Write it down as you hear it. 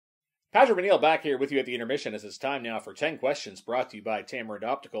Patrick McNeil back here with you at the intermission as it's time now for 10 questions brought to you by Tamarind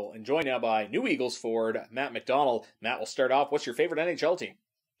Optical and joined now by New Eagles forward Matt MacDonald. Matt, will start off. What's your favorite NHL team?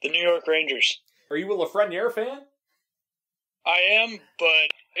 The New York Rangers. Are you a Lafreniere fan? I am, but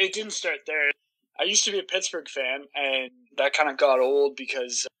it didn't start there. I used to be a Pittsburgh fan, and that kind of got old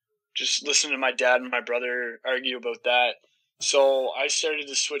because just listening to my dad and my brother argue about that. So I started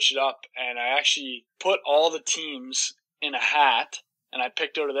to switch it up, and I actually put all the teams in a hat, and I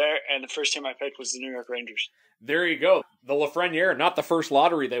picked out of there, and the first team I picked was the New York Rangers. There you go. The Lafreniere, not the first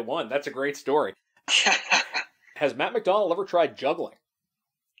lottery they won. That's a great story. Has Matt MacDonald ever tried juggling?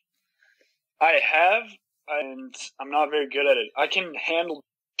 I have, and I'm not very good at it. I can handle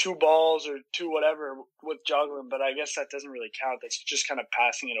 2 balls or 2 whatever with juggling, but I guess that doesn't really count. That's just kind of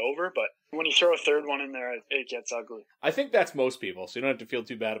passing it over. But when you throw a third one in there, it gets ugly. I think that's most people, so you don't have to feel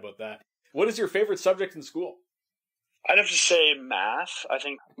too bad about that. What is your favorite subject in school? I'd have to say math. I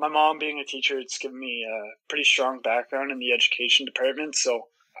think my mom being a teacher, it's given me a pretty strong background in the education department, so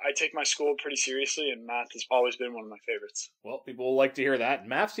I take my school pretty seriously, and math has always been one of my favorites. Well, people will like to hear that.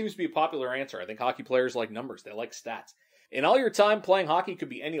 Math seems to be a popular answer. I think hockey players like numbers. They like stats. In all your time playing hockey, could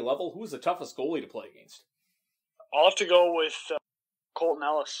be any level, who's the toughest goalie to play against? I'll have to go with Colton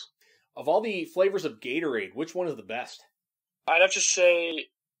Ellis. Of all the flavors of Gatorade, which one is the best? I'd have to say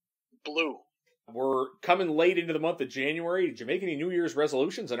blue. We're coming late into the month of January. Did you make any New Year's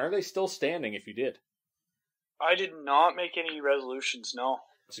resolutions, and are they still standing if you did? I did not make any resolutions, no.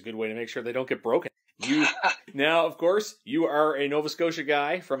 It's a good way to make sure they don't get broken. Now, of course, you are a Nova Scotia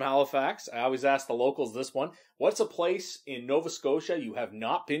guy from Halifax. I always ask the locals this one. What's a place in Nova Scotia you have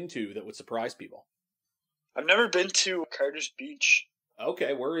not been to that would surprise people? I've never been to Carter's Beach.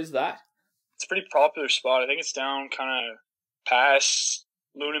 Okay, where is that? It's a pretty popular spot. I think it's down kind of past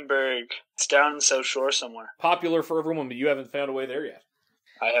Lunenburg. It's down in the South Shore somewhere. Popular for everyone, but you haven't found a way there yet.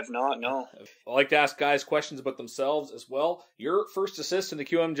 I have not, no. I like to ask guys questions about themselves as well. Your first assist in the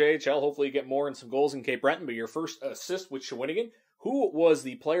QMJHL, hopefully you get more and some goals in Cape Breton, but your first assist with Shawinigan, who was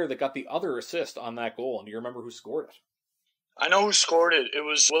the player that got the other assist on that goal, and do you remember who scored it? I know who scored it. It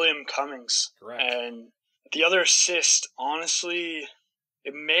was William Cummings. Correct. And the other assist, honestly,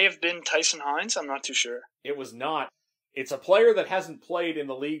 it may have been Tyson Hines. I'm not too sure. It was not. It's a player that hasn't played in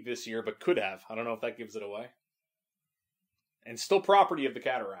the league this year, but could have. I don't know if that gives it away. And still property of the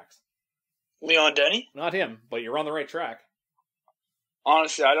Cataracts. Leon Denny? Not him, but you're on the right track.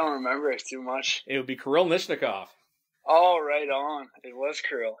 Honestly, I don't remember it too much. It would be Kirill Nishnikov. Oh, right on. It was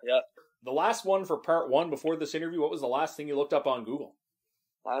Kirill, yep. The last one for part 1 before this interview, what was the last thing you looked up on Google?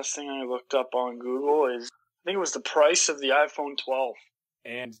 Last thing I looked up on Google is, I think it was the price of the iPhone 12.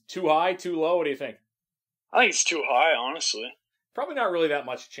 And too high, too low, what do you think? I think it's too high, honestly. Probably not really that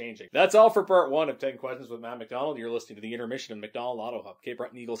much changing. That's all for part 1 of 10 Questions with Matt MacDonald. You're listening to the intermission of MacDonald Auto Hub, Cape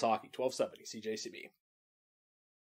Breton Eagles Hockey, 1270 CJCB.